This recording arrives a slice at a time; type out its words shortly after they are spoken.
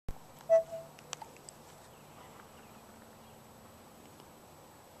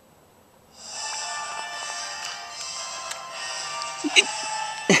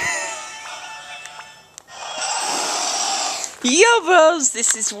Yo bros,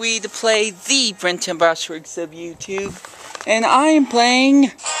 this is Wii2PLAY, the Brenton Brushworks of YouTube, and I am playing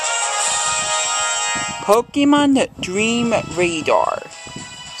Pokemon Dream Radar,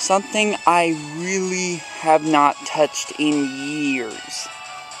 something I really have not touched in years.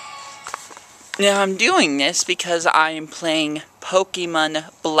 Now I'm doing this because I am playing Pokemon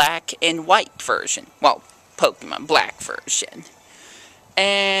Black and White version, well, Pokemon Black version,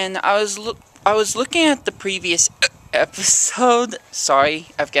 and I was looking at the previous episode. Sorry,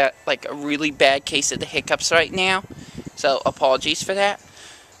 I've got like a really bad case of the hiccups right now, so apologies for that.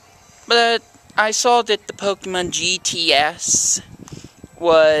 But I saw that the Pokemon GTS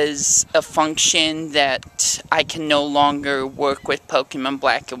was a function that I can no longer work with Pokemon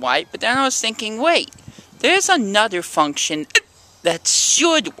Black and White, but then I was thinking, wait, there's another function that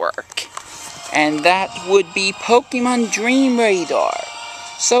should work, and that would be Pokemon Dream Radar.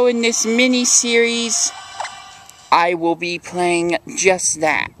 So in this mini-series, I will be playing just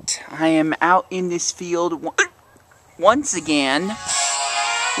that. I am out in this field once again,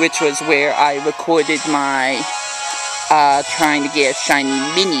 which was where I recorded my trying to get a shiny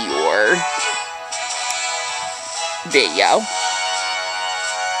Minior video.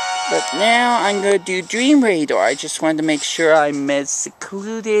 But now I'm going to do Dream Radar. I just wanted to make sure I'm as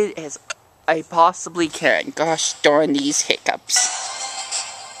secluded as I possibly can. Gosh darn these hiccups.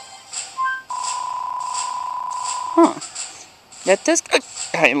 Huh. That does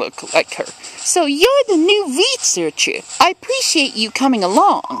kind of look like her. So you're the new researcher. I appreciate you coming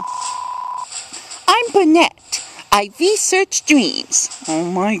along. I'm Burnett. I research dreams. Oh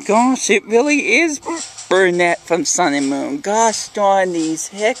my gosh, it really is Burnett from Sun and Moon. Gosh darn these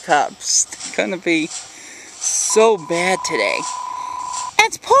hiccups. They're gonna be so bad today.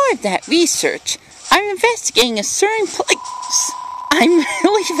 As part of that research, I'm investigating a certain place. I'm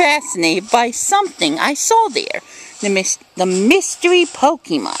really fascinated by something I saw there. The mystery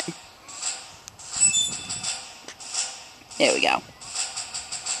Pokemon. There we go.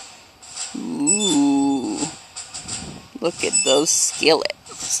 Ooh. Look at those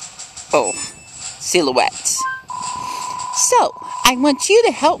silhouettes. So, I want you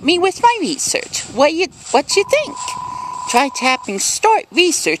to help me with my research. What you think? Try tapping Start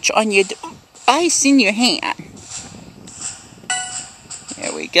Research on your device in your hand.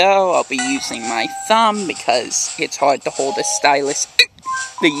 There we go. I'll be using my thumb because it's hard to hold a stylus,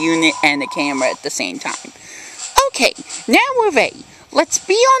 the unit, and the camera at the same time. Okay, now we're ready. Let's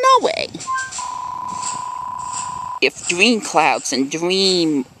be on our way. If dream clouds and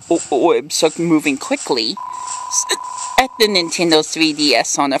dream orbs are moving quickly, at the Nintendo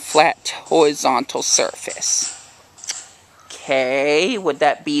 3DS on a flat horizontal surface. Okay, would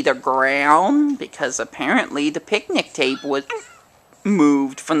that be the ground? Because apparently the picnic table was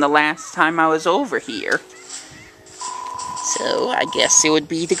moved from the last time I was over here. So I guess it would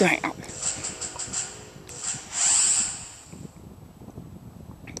be the ground.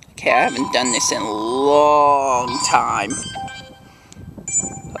 Okay, I haven't done this in a long time.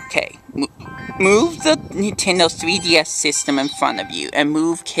 Okay, move the Nintendo 3DS system in front of you and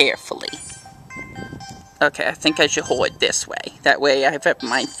move carefully. Okay, I think I should hold it this way. That way I have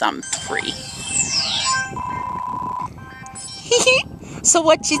my thumb free. So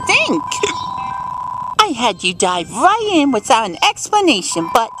what you think? I had you dive right in without an explanation,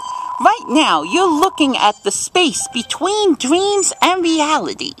 but right now you're looking at the space between dreams and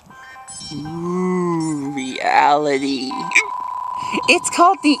reality. Ooh, reality. It's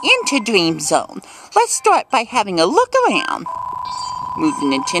called the Interdream Zone. Let's start by having a look around. Move the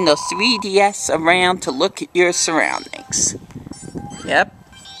Nintendo 3DS around to look at your surroundings. Yep.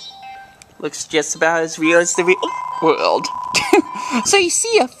 Looks just about as real as the real world. So you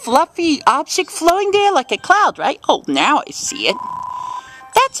see a fluffy object floating there like a cloud, right? Oh, now I see it.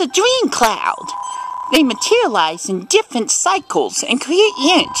 That's a dream cloud. They materialize in different cycles and create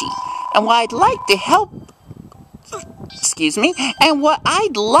energy. And what I'd like to help... And what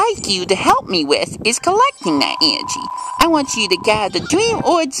I'd like you to help me with is collecting that energy. I want you to gather dream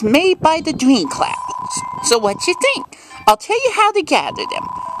orbs made by the dream clouds. So what you think? I'll tell you how to gather them.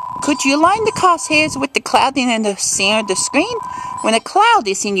 Could you align the crosshairs with the cloud in the center of the screen? When a cloud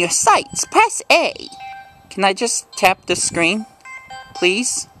is in your sights, press A. Can I just tap the screen?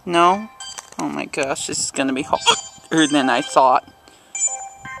 Please? No? Oh my gosh, this is going to be harder than I thought.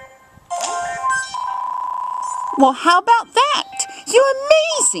 Well, how about that? You're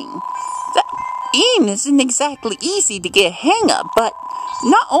amazing! That aim isn't exactly easy to get a hang of, but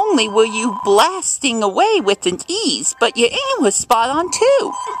not only were you blasting away with an ease, but your aim was spot on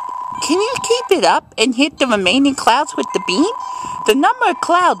too. Can you keep it up and hit the remaining clouds with the beam? The number of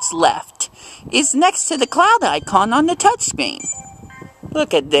clouds left is next to the cloud icon on the touchscreen.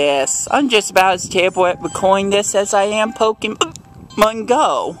 Look at this. I'm just about as terrible at recording this as I am Pokemon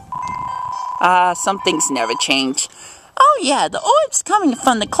Go. Some things never change. Oh yeah, the orbs coming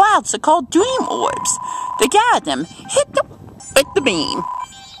from the clouds are called dream orbs. To gather them, hit the beam.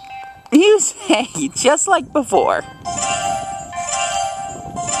 Use A, just like before.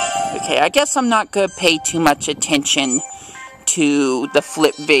 Okay, I guess I'm not going to pay too much attention to the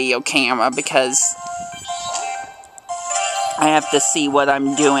flip video camera because I have to see what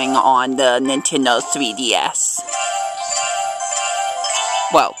I'm doing on the Nintendo 3DS.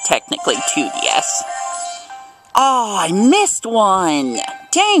 Well, technically 2DS. Oh, I missed one!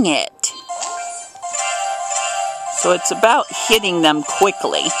 Dang it! So it's about hitting them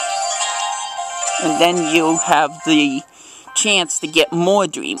quickly. And then you have the chance to get more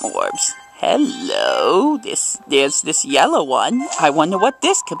dream orbs. Hello, there's this yellow one. I wonder what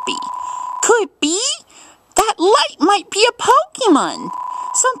this could be. Could it be? That light might be a Pokemon.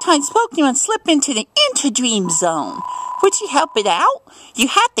 Sometimes Pokemon slip into the Interdream Zone. Would you help it out? You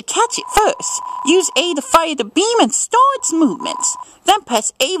have to catch it first. Use A to fire the beam and start its movements. Then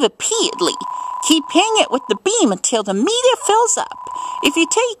press A repeatedly. Keep hitting it with the beam until the meter fills up. If you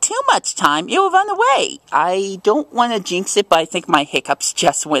take too much time, it will run away. I don't want to jinx it, but I think my hiccups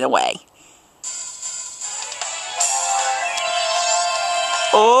just went away.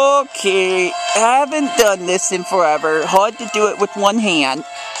 Okay, I haven't done this in forever. Hard to do it with one hand.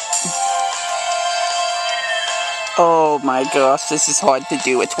 Oh my gosh, this is hard to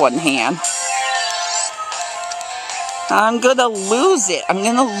do with one hand. I'm gonna lose it. I'm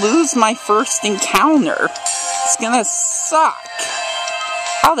gonna lose my first encounter. It's gonna suck.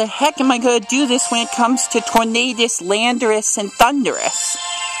 How the heck am I gonna do this when it comes to Tornadus, Landorus, and Thundurus?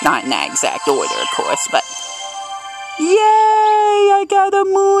 Not in that exact order, of course, but... Yay! I got a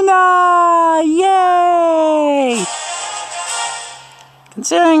Munna! Yay!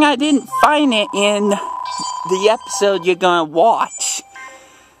 Considering I didn't find it in the episode you're gonna watch,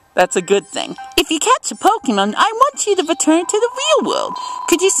 that's a good thing. If you catch a Pokemon, I want you to return to the real world.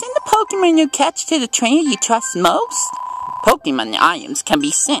 Could you send the Pokemon you catch to the trainer you trust most? Pokemon items can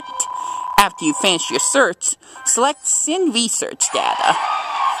be sent. After you finish your search, select Send Research Data.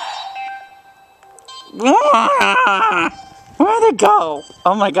 Where'd it go?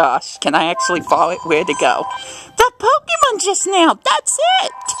 Oh my gosh, can I actually follow it? Where'd it go? The Pokemon just now, that's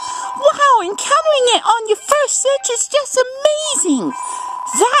it! Wow, encountering it on your first search is just amazing!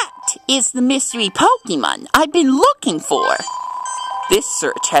 That is the mystery Pokemon I've been looking for. This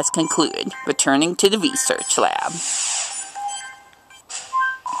search has concluded. Returning to the research lab.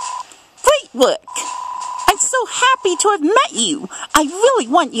 Great work! I'm so happy to have met you. I really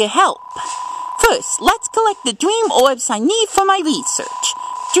want your help. First, let's collect the dream orbs I need for my research.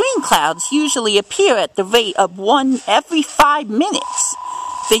 Dream clouds usually appear at the rate of one every 5 minutes.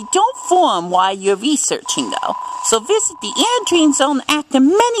 They don't form while you're researching though, so visit the inner dream zone after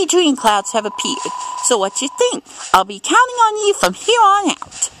many dream clouds have appeared. So what you think? I'll be counting on you from here on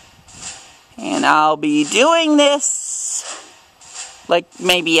out. And I'll be doing this like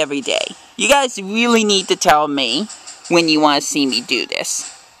maybe every day. You guys really need to tell me when you want to see me do this.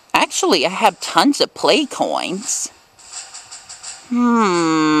 Actually, I have tons of play coins.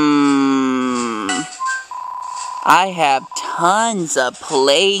 I have tons of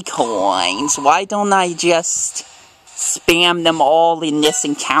play coins. Why don't I just spam them all in this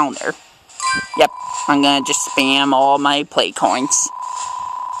encounter? Yep, I'm gonna just spam all my play coins.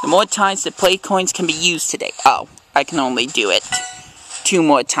 The more times the play coins can be used today. Oh, I can only do it 2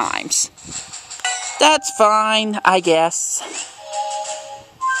 more times. That's fine, I guess.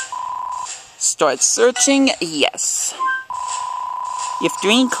 Start searching, yes. If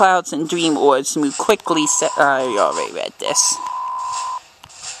dream clouds and dream orbs move quickly, I already read this.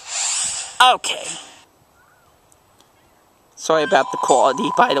 Okay. Sorry about the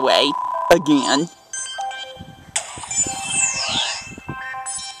quality, by the way, again.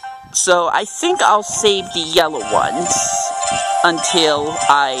 So, I think I'll save the yellow ones until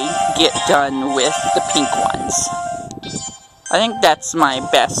I get done with the pink ones. I think that's my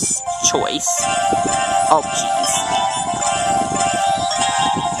best choice. Oh, jeez.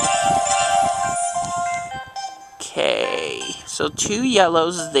 Okay, so 2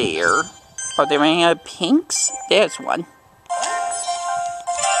 yellows there. Are there any other pinks? There's one.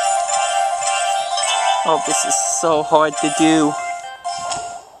 Oh, this is so hard to do.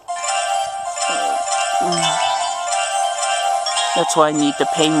 That's why I need to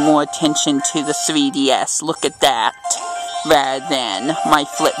pay more attention to the 3DS. Look at that. Rather than my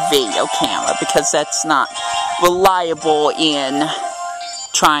flip video camera, because that's not reliable in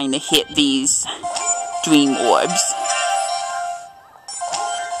trying to hit these dream orbs.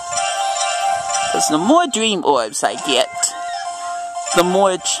 Because the more dream orbs I get, the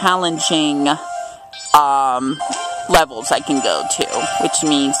more challenging levels I can go to, which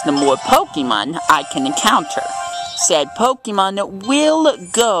means the more Pokemon I can encounter. Said Pokemon will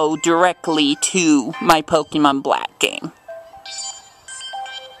go directly to my Pokemon Black game.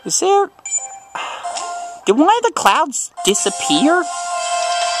 Is there... Did one of the clouds disappear?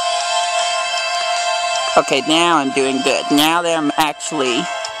 Okay, now I'm doing good. Now that I'm actually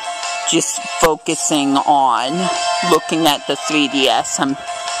just focusing on looking at the 3DS, I'm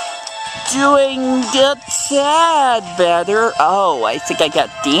doing a tad better. Oh, I think I got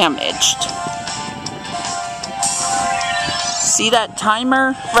damaged. See that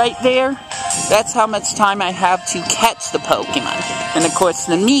timer right there? That's how much time I have to catch the Pokemon. And of course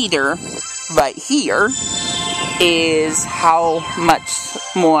the meter right here is how much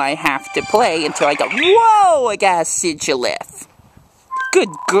more I have to play until I go, whoa, I got a Sigilith. Good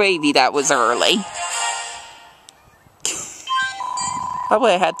gravy, that was early. I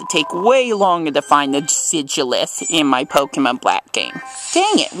would have had to take way longer to find the Sigilith in my Pokemon Black game.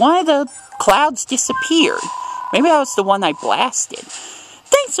 Dang it, one of the clouds disappeared. Maybe that was the one I blasted.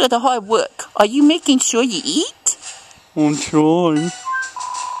 Thanks for the hard work. Are you making sure you eat? I'm trying.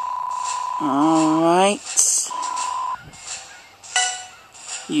 Alright.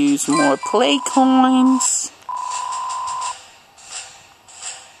 Use more play coins.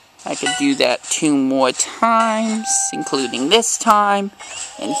 I could do that 2 more times, including this time.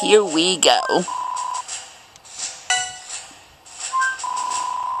 And here we go.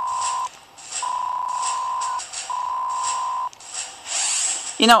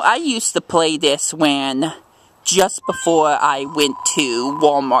 You know, I used to play this just before I went to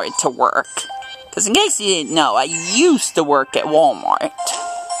Walmart to work. Because in case you didn't know, I used to work at Walmart.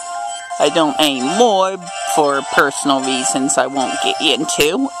 I don't anymore for personal reasons I won't get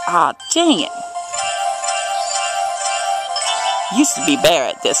into. Ah, dang it. Used to be better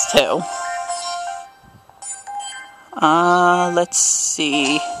at this too. Let's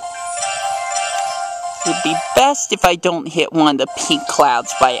see. It'd be best if I don't hit one of the pink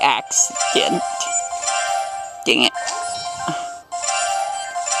clouds by accident. Dang it.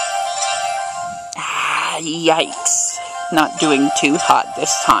 Ah, yikes. Not doing too hot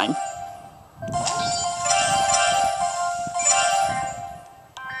this time.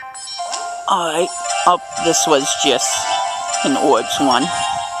 Alright. Oh, this was just an orbs one.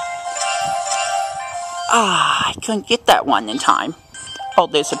 Ah, I couldn't get that one in time. Oh,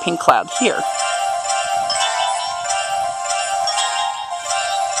 there's a pink cloud here.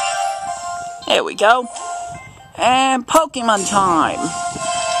 There we go. And Pokemon time.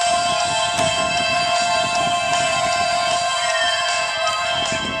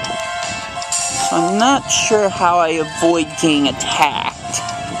 So I'm not sure how I avoid getting attacked.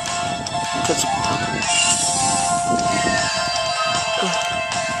 Because...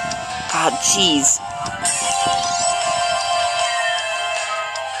 Ah, jeez.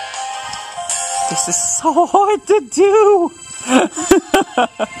 This is so hard to do!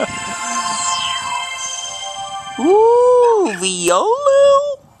 Ooh,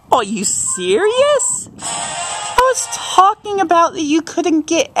 Riolu? Are you serious? I was talking about that you couldn't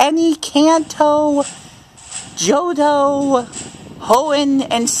get any Kanto, Johto, Hoenn,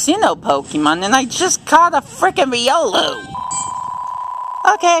 and Sinnoh Pokemon, and I just got a frickin' Riolu.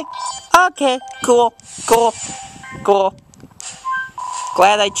 Okay, cool.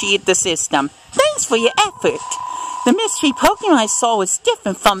 Glad I cheated the system. Thanks for your effort. The mystery Pokemon I saw was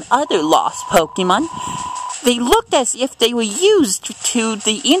different from other lost Pokemon. They looked as if they were used to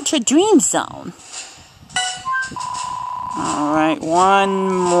the Inter-Dream Zone. Alright,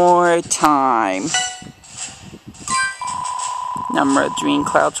 one more time. Number of dream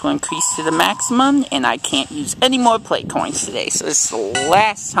clouds will increase to the maximum, and I can't use any more play coins today, so this is the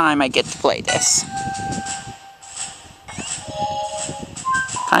last time I get to play this.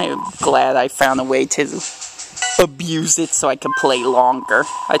 Kind of glad I found a way to abuse it so I could play longer.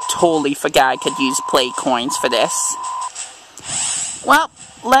 I totally forgot I could use play coins for this. Well,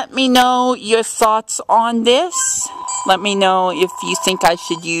 let me know your thoughts on this. Let me know if you think I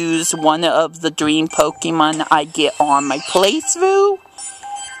should use one of the dream Pokemon I get on my playthrough.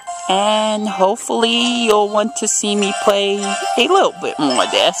 And hopefully you'll want to see me play a little bit more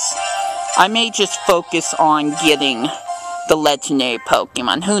of this. I may just focus on getting the legendary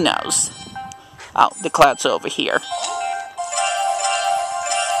Pokemon. Who knows? Oh, the cloud's over here.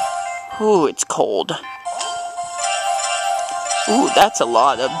 Ooh, it's cold. Ooh, that's a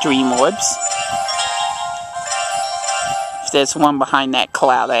lot of dream orbs. If there's one behind that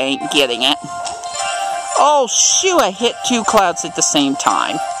cloud, I ain't getting it. Oh, shoot, I hit 2 clouds at the same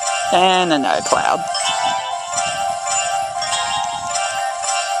time. And another cloud.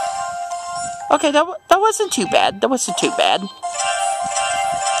 Okay, that wasn't too bad. That wasn't too bad.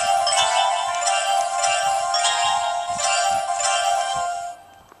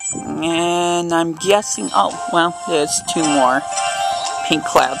 And I'm guessing... Oh, well, there's 2 more pink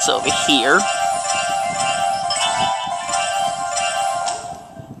clouds over here.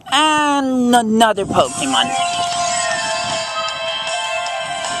 And another Pokemon.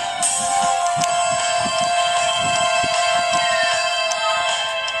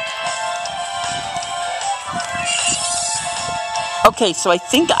 Okay, so I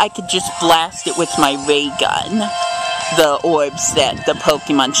think I could just blast it with my ray gun. The orbs that the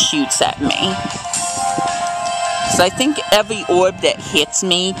Pokemon shoots at me. So I think every orb that hits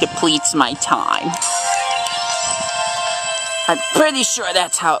me depletes my time. I'm pretty sure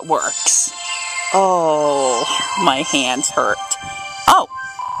that's how it works. Oh, my hands hurt. Oh,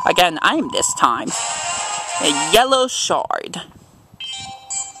 I got an item this time. A yellow shard.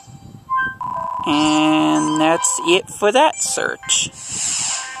 And that's it for that search.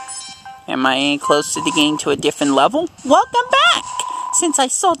 Am I any closer to getting to a different level? Welcome back! Since I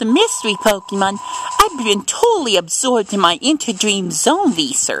saw the mystery Pokemon, I've been totally absorbed in my Interdream Zone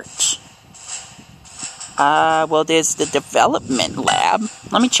research. Well, there's the development lab.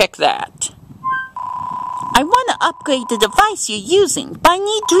 Let me check that. I want to upgrade the device you're using, but I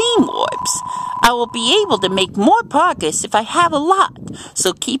need Dream Orbs. I will be able to make more progress if I have a lot,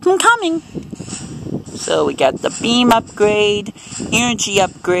 so keep them coming. So we got the beam upgrade, energy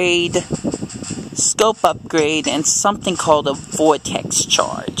upgrade, scope upgrade, and something called a vortex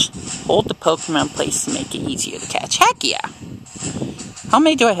charge. Hold the Pokemon in place to make it easier to catch. Heck yeah! How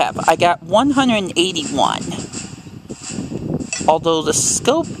many do I have? I got 181. Although the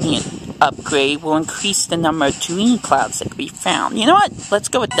scope upgrade will increase the number of dream clouds that can be found. You know what? Let's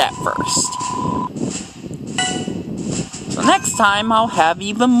go with that first. So next time I'll have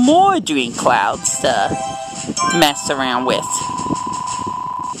even more dream clouds to mess around with.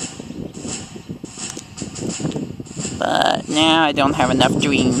 But now I don't have enough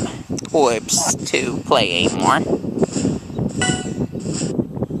dream orbs to play anymore.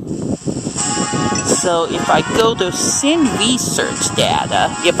 So if I go to send research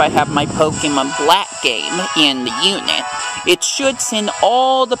data, if I have my Pokemon Black game in the unit, it should send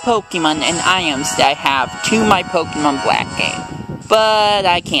all the Pokemon and items that I have to my Pokemon Black game. But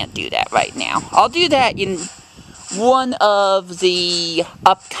I can't do that right now. I'll do that in one of the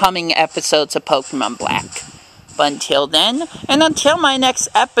upcoming episodes of Pokemon Black. But until then, and until my next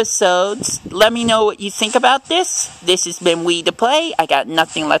episodes, let me know what you think about this. This has been Wii2PLAY. I got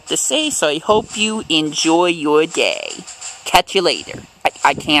nothing left to say, so I hope you enjoy your day. Catch you later.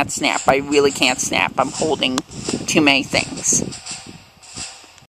 I can't snap. I really can't snap. I'm holding too many things.